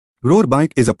Rorr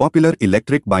bike is a popular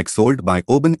electric bike sold by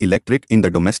Oben Electric in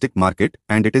the domestic market,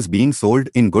 and it is being sold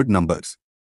in good numbers.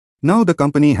 Now the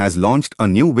company has launched a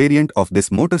new variant of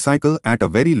this motorcycle at a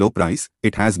very low price.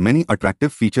 It has many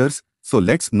attractive features, so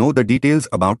let's know the details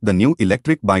about the new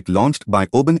electric bike launched by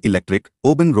Oben Electric.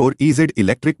 Oben Rorr EZ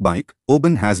electric bike.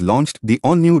 Oben has launched the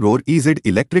all-new Rorr EZ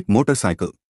electric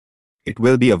motorcycle. It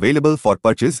will be available for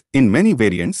purchase in many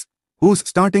variants, whose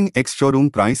starting ex-showroom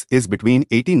price is between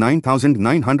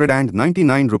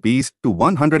 89,999 rupees to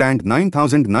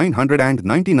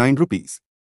 109,999 rupees.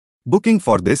 Booking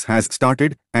for this has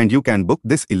started, and you can book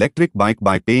this electric bike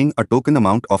by paying a token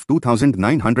amount of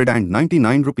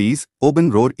 2,999 rupees.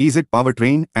 Oben Rorr EZ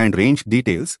powertrain and range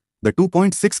details. The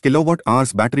 2.6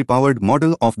 kWh battery-powered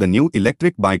model of the new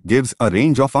electric bike gives a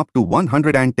range of up to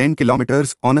 110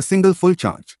 km on a single full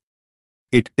charge.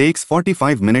 It takes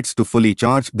 45 minutes to fully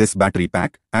charge this battery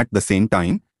pack. At the same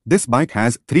time, this bike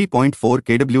has 3.4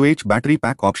 kWh battery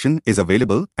pack option is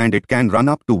available, and it can run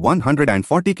up to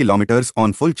 140 km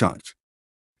on full charge.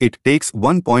 It takes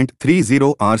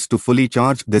 1.30 hours to fully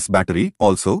charge this battery.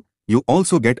 You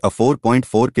also get a 4.4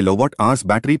 kWh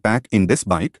battery pack in this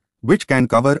bike, which can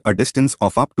cover a distance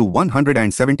of up to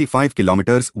 175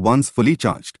 km once fully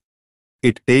charged.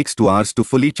 It takes 2 hours to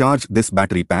fully charge this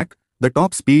battery pack. The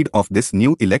top speed of this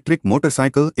new electric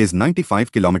motorcycle is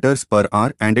 95 km per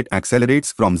hour, and it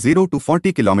accelerates from 0 to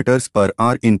 40 km per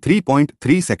hour in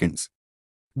 3.3 seconds.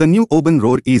 The new Oben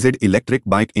Rorr EZ electric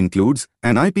bike includes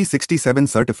an IP67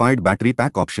 certified battery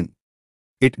pack option.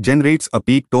 It generates a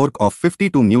peak torque of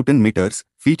 52 Nm.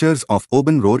 Features of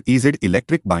Oben Rorr EZ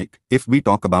electric bike. If we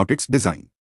talk about its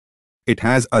design, it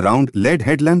has a round LED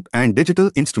headlamp and digital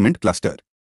instrument cluster.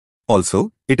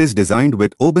 Also, it is designed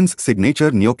with Oben's signature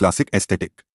neoclassic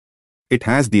aesthetic. It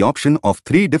has the option of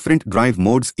 3 different drive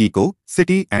modes: Eco,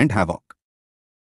 City and Havoc.